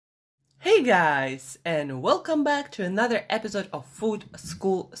Hey guys, and welcome back to another episode of Food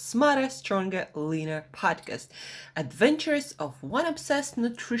School Smarter, Stronger, Leaner podcast. Adventures of one obsessed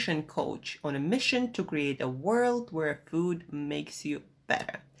nutrition coach on a mission to create a world where food makes you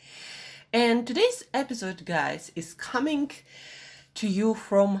better. And today's episode, guys, is coming to you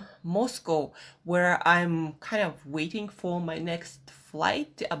from Moscow, where I'm kind of waiting for my next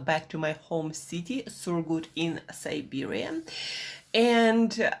flight back to my home city, Surgut in Siberia.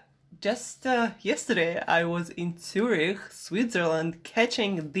 And just yesterday, I was in Zurich, Switzerland,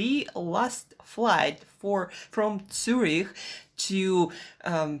 catching the last flight from Zurich to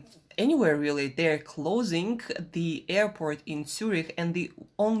anywhere really. They're closing the airport in Zurich, and the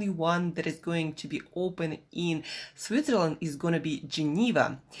only one that is going to be open in Switzerland is going to be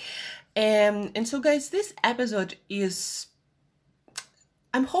Geneva. And so, guys, this episode is,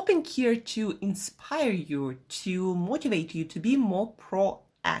 I'm hoping here to inspire you, to motivate you to be more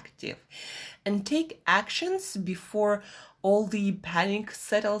proactive and take actions before all the panic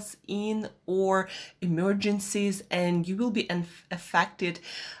settles in or emergencies, and you will be affected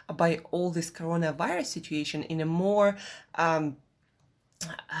by all this coronavirus situation in a more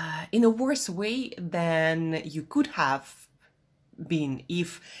in a worse way than you could have been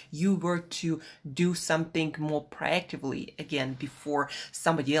if you were to do something more proactively again before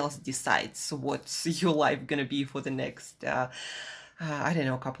somebody else decides what's your life gonna be for the next I don't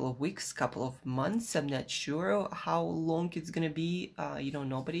know, couple of weeks, couple of months. I'm not sure how long it's gonna be.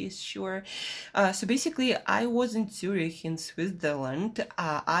 Nobody is sure. So basically, I was in Zurich in Switzerland.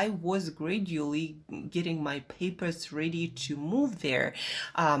 I was gradually getting my papers ready to move there.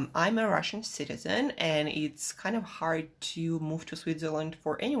 I'm a Russian citizen, and it's kind of hard to move to Switzerland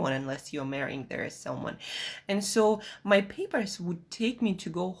for anyone unless you're marrying there as someone. And so my papers would take me to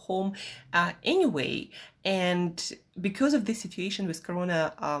go home anyway. And because of this situation with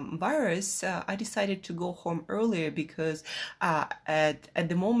coronavirus, I decided to go home earlier because at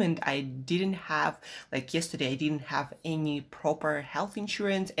the moment I didn't have, like yesterday, I didn't have any proper health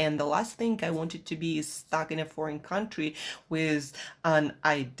insurance. And the last thing I wanted to be is stuck in a foreign country with an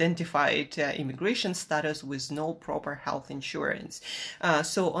unidentified immigration status with no proper health insurance.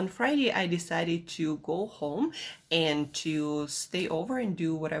 So on Friday, I decided to go home and to stay over and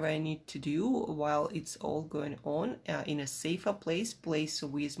do whatever I need to do while it's all going on in a safer place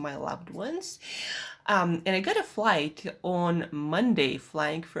with my loved ones. And I got a flight on Monday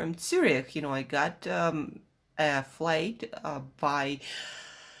flying from Zurich. I got a flight by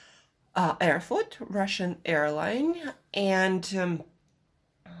Airfoot, Russian airline. And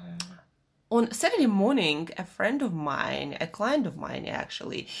on Saturday morning, a client of mine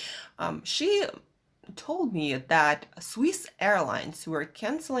actually, she told me that Swiss Airlines were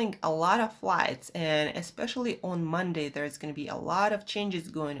canceling a lot of flights, and especially on Monday there's going to be a lot of changes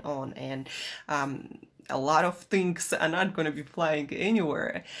going on, and a lot of things are not going to be flying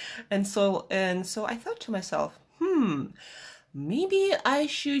anywhere. And so I thought to myself, maybe I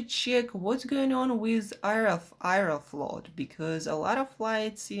should check what's going on with Aeroflot, because a lot of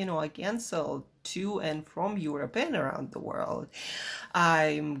flights, are canceled to and from Europe and around the world.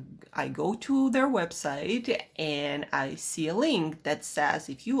 I go to their website and I see a link that says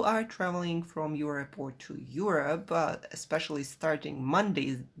if you are traveling from Europe or to Europe, especially starting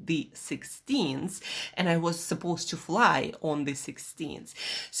Monday the 16th, and I was supposed to fly on the 16th.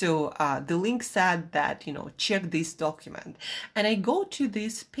 So the link said that, check this document. And I go to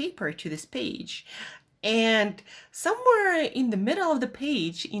this page, and somewhere in the middle of the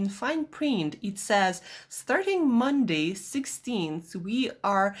page, in fine print, it says, starting Monday 16th, we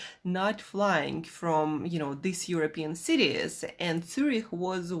are not flying from, these European cities. And Zurich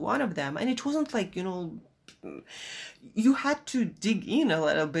was one of them. And it wasn't like, you had to dig in a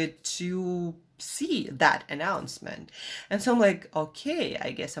little bit to see that announcement. And so I'm like, okay, I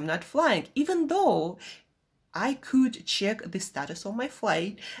guess I'm not flying, even though I could check the status of my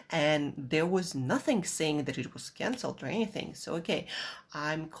flight and there was nothing saying that it was canceled or anything. So, okay,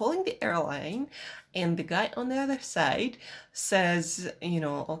 I'm calling the airline, and the guy on the other side says,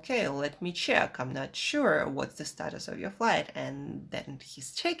 okay, let me check. I'm not sure what's the status of your flight. And then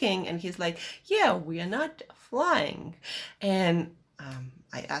he's checking and he's like, yeah, we are not flying. And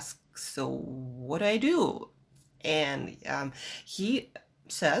I ask, so what do I do? And he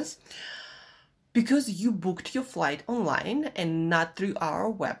says, because you booked your flight online and not through our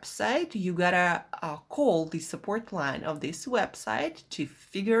website, you gotta call the support line of this website to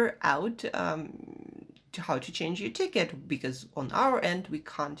figure out how to change your ticket, because on our end we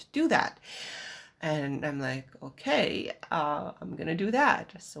can't do that. And I'm like, okay, I'm gonna do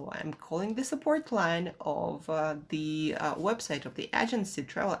that. So I'm calling the support line of the website of the agency,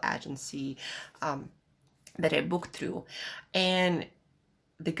 travel agency, that I booked through. And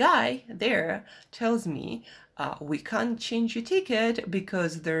the guy there tells me, we can't change your ticket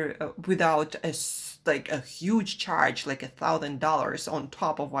because they're without like a huge charge, like $1,000 on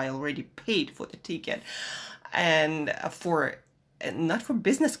top of what I already paid for the ticket, and for not for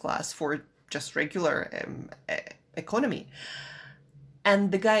business class, for just regular economy.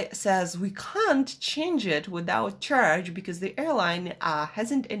 And the guy says we can't change it without charge because the airline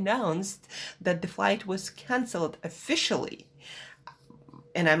hasn't announced that the flight was canceled officially.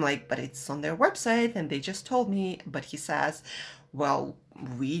 And I'm like, but it's on their website and they just told me. But he says, well,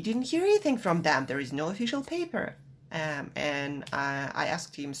 we didn't hear anything from them. There is no official paper. And I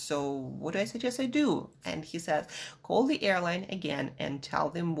asked him, so what do I suggest I do? And he says, call the airline again and tell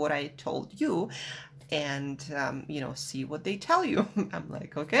them what I told you, and see what they tell you. I'm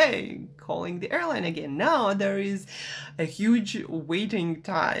like, okay, calling the airline again. Now there is a huge waiting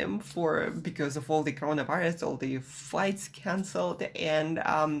time because of all the coronavirus, all the flights canceled, and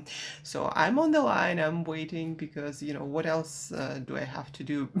so I'm on the line, I'm waiting because what else do I have to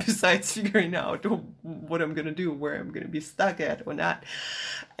do besides figuring out what I'm gonna do, where I'm gonna be stuck at or not.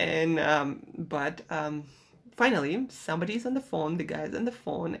 And but finally, somebody's on the phone, the guy's on the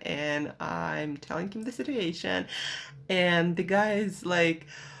phone, and I'm telling him the situation, and the guy is like,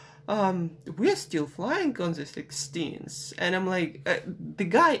 we're still flying on the 16th. And I'm like, the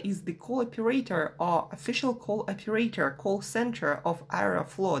guy is the call operator or official call operator, call center of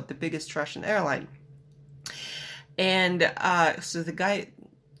Aeroflot, the biggest Russian airline. And so the guy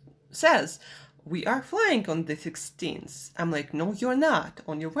says, we are flying on the 16th. I'm like, no, you're not.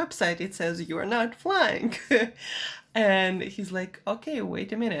 On your website, it says you're not flying. And he's like, okay,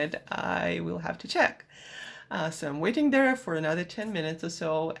 wait a minute. I will have to check. So I'm waiting there for another 10 minutes or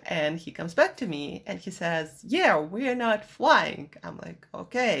so, and he comes back to me and he says, yeah, we're not flying. I'm like,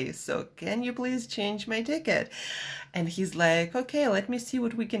 okay, so can you please change my ticket? And he's like, okay, let me see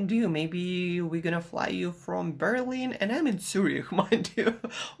what we can do. Maybe we're gonna fly you from Berlin, and I'm in Zurich, mind you,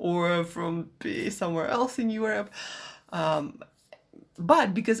 or from somewhere else in Europe.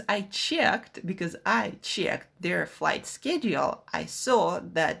 But because I checked their flight schedule, I saw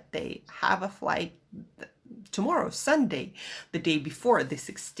that they have a flight tomorrow, Sunday, the day before the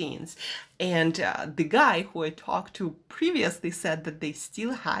 16th. And the guy who I talked to previously said that they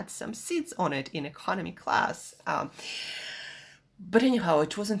still had some seats on it in economy class. But anyhow,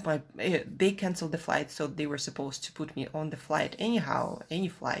 it wasn't they canceled the flight, so they were supposed to put me on the flight anyhow, any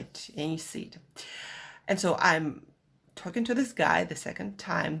flight, any seat. And so I'm talking to this guy the second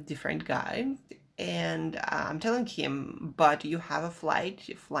time, different guy, and I'm telling him, but you have a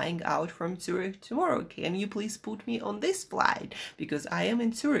flight flying out from Zurich tomorrow. Can you please put me on this flight? Because I am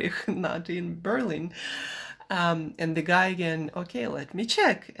in Zurich, not in Berlin. And the guy again, okay, let me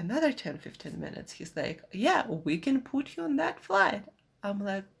check. Another 10-15 minutes. He's like, yeah, we can put you on that flight. I'm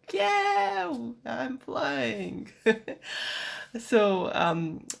like, yeah, I'm flying. So,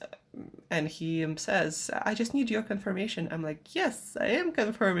 and he says, I just need your confirmation. I'm like, yes, I am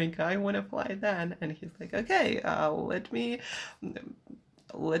confirming. I want to fly then. And he's like, okay, let me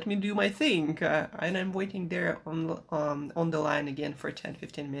do my thing. And I'm waiting there on the line again for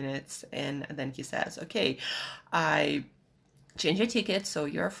 10-15 minutes. And then he says, okay, I change your ticket, so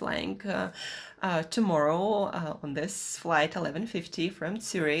you're flying tomorrow on this flight 11:50 from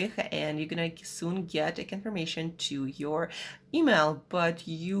Zurich, and you're gonna soon get a confirmation to your email, but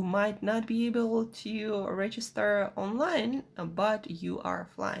you might not be able to register online, but you are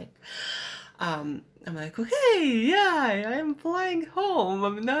flying. I'm like, okay, yeah, I'm flying home.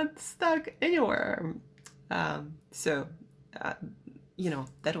 I'm not stuck anywhere. So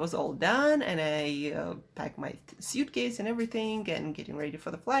that was all done, and I packed my suitcase and everything and getting ready for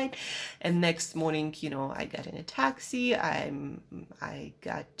the flight. And next morning, I got in a taxi. I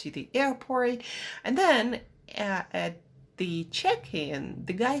got to the airport, and then at the check-in,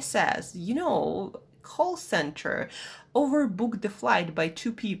 the guy says, call center overbooked the flight by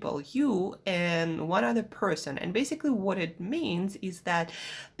 2 people, you and one other person. And basically what it means is that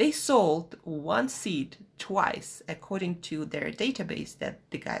they sold one seat twice according to their database that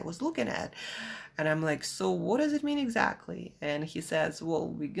the guy was looking at. And I'm like, so what does it mean exactly? And he says, well,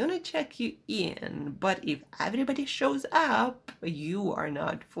 we're gonna check you in, but if everybody shows up, you are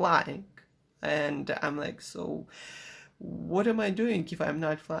not flying. And I'm like, so what am I doing if I'm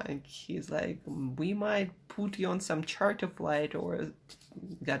not flying? He's like, we might put you on some charter flight or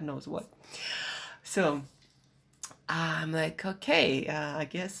God knows what. So I'm like, okay, I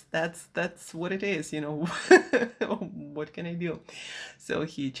guess that's what it is, what can I do? So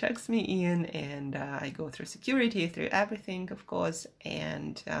he checks me in, and I go through security, through everything, of course,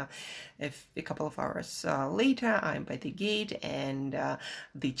 and if a couple of hours later, I'm by the gate, and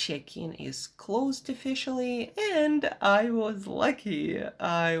the check-in is closed officially, and I was lucky.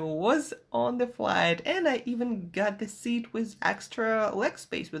 I was on the flight, and I even got the seat with extra leg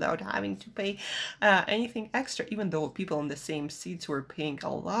space without having to pay anything extra, even though people in the same seats were paying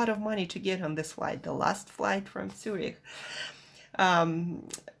a lot of money to get on this flight, the last flight from Zurich. Um,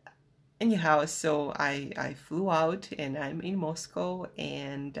 Anyhow, so I flew out, and I'm in Moscow,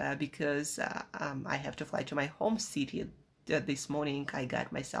 and because I have to fly to my home city this morning, I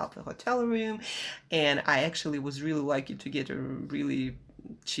got myself a hotel room, and I actually was really lucky to get a really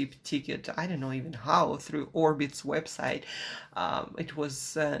cheap ticket. I don't know even how, through Orbit's website. It was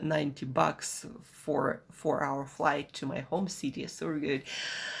 $90 for 4-hour flight to my home city. So good.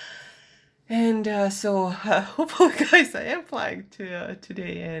 And so hopefully, guys, I am flying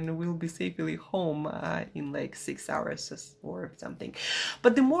today, and we'll be safely home in like 6 hours or something.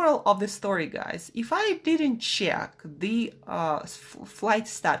 But the moral of the story, guys, if I didn't check the flight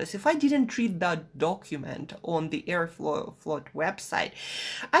status, if I didn't read that document on the Aeroflot website,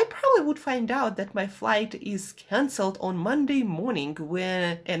 I probably would find out that my flight is canceled on Monday morning,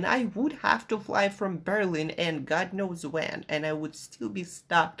 and I would have to fly from Berlin and God knows when, and I would still be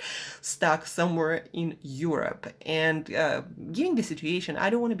stuck somewhere in Europe. And given the situation,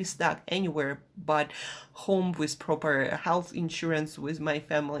 I don't want to be stuck anywhere but home with proper health insurance, with my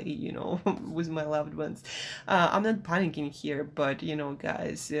family, with my loved ones. I'm not panicking here, but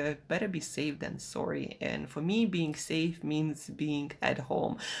guys, better be safe than sorry. And for me, being safe means being at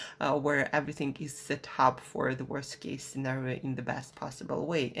home, where everything is set up for the worst case scenario in the best possible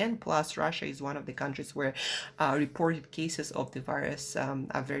way. And plus, Russia is one of the countries where reported cases of the virus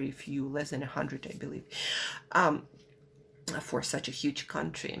are very few, less than 100, I believe, for such a huge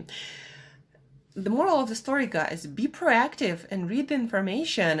country. The moral of the story, guys, be proactive and read the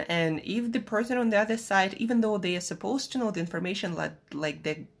information. And if the person on the other side, even though they are supposed to know the information, like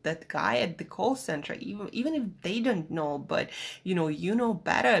that guy at the call center, even if they don't know, but you know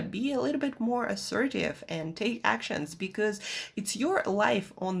better, be a little bit more assertive and take actions, because it's your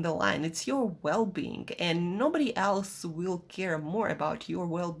life on the line, it's your well-being, and nobody else will care more about your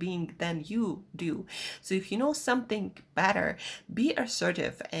well-being than you do. So if you know something better, be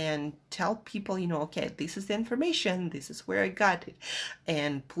assertive and tell people, okay, this is the information, this is where I got it,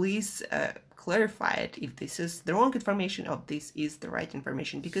 and please clarify it if this is the wrong information or this is the right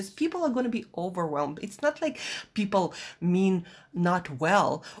information, because people are going to be overwhelmed. It's not like people mean not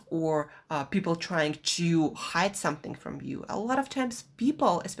well, or people trying to hide something from you. A lot of times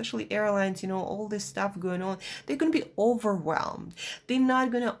people, especially airlines, all this stuff going on, they're going to be overwhelmed. They're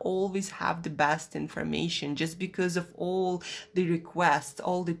not going to always have the best information just because of all the requests,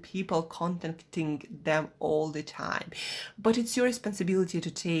 all the people contacting them all the time. But it's your responsibility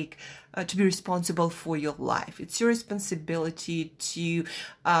to be responsible for your life. It's your responsibility to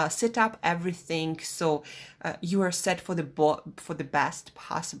set up everything so you are set for the best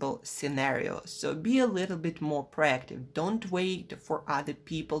possible scenario. So be a little bit more proactive. Don't wait for other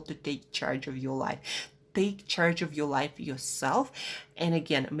people to take charge of your life. Take charge of your life yourself, and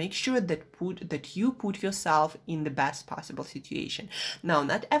again, make sure that you put yourself in the best possible situation. Now,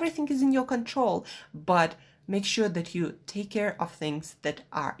 not everything is in your control, but make sure that you take care of things that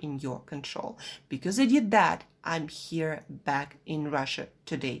are in your control. Because I did that, I'm here back in Russia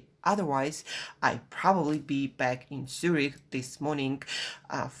today. Otherwise, I'd probably be back in Zurich this morning,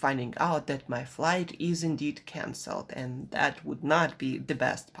 finding out that my flight is indeed cancelled, and that would not be the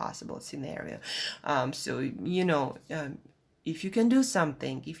best possible scenario. If you can do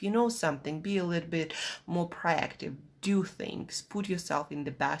something, if you know something, be a little bit more proactive. Do things, put yourself in the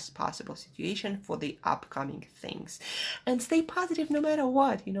best possible situation for the upcoming things, and stay positive no matter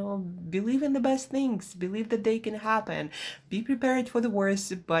what. Believe in the best things, believe that they can happen, be prepared for the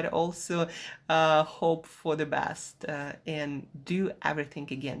worst, but also hope for the best, and do everything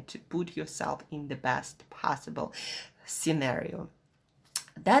again to put yourself in the best possible scenario.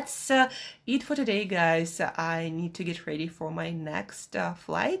 That's it for today, guys. I need to get ready for my next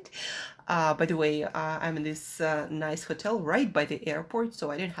flight. By the way, I'm in this nice hotel right by the airport,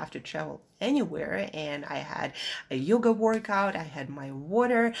 so I didn't have to travel anywhere, and I had a yoga workout, I had my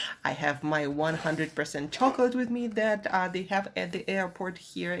water, I have my 100% chocolate with me that they have at the airport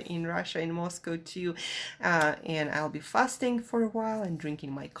here in Russia, in Moscow too, and I'll be fasting for a while and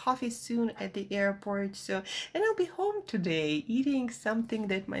drinking my coffee soon at the airport. And I'll be home today eating something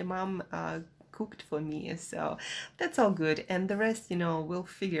that my mom cooked for me. So that's all good. And the rest, we'll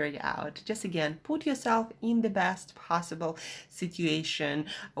figure it out. Just again, put yourself in the best possible situation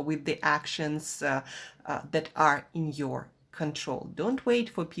with the actions that are in your control. Don't wait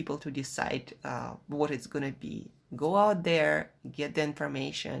for people to decide what it's going to be. Go out there, get the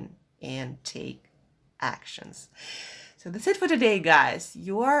information, and take actions. So that's it for today, guys.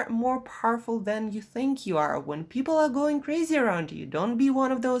 You are more powerful than you think you are. When people are going crazy around you, don't be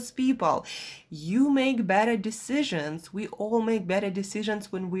one of those people. You make better decisions. We all make better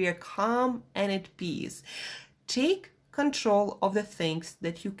decisions when we are calm and at peace. Take control of the things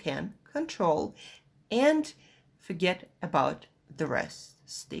that you can control and forget about the rest.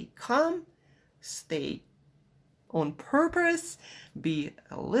 Stay calm, stay on purpose, be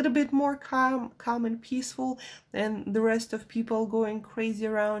a little bit more calm and peaceful than the rest of people going crazy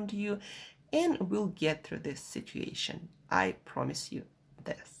around you, and we'll get through this situation. I promise you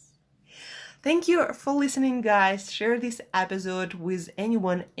this. Thank you for listening, guys. Share this episode with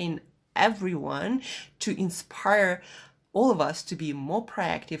anyone and everyone to inspire all of us to be more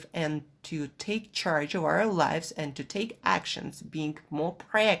proactive and to take charge of our lives and to take actions, being more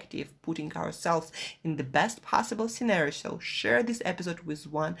proactive, putting ourselves in the best possible scenario. So share this episode with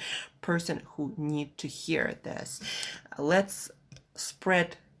one person who needs to hear this. Let's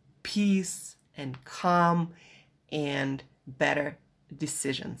spread peace and calm and better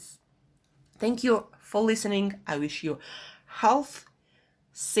decisions. Thank you for listening. I wish you health,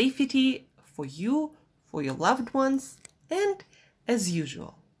 safety for you, for your loved ones, and as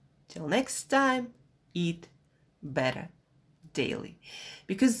usual, till next time, eat better daily.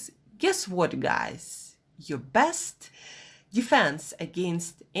 Because guess what, guys? Your best defense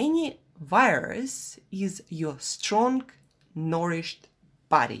against any virus is your strong, nourished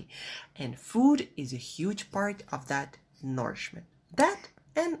body. And food is a huge part of that nourishment. That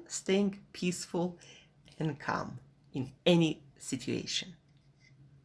and staying peaceful and calm in any situation.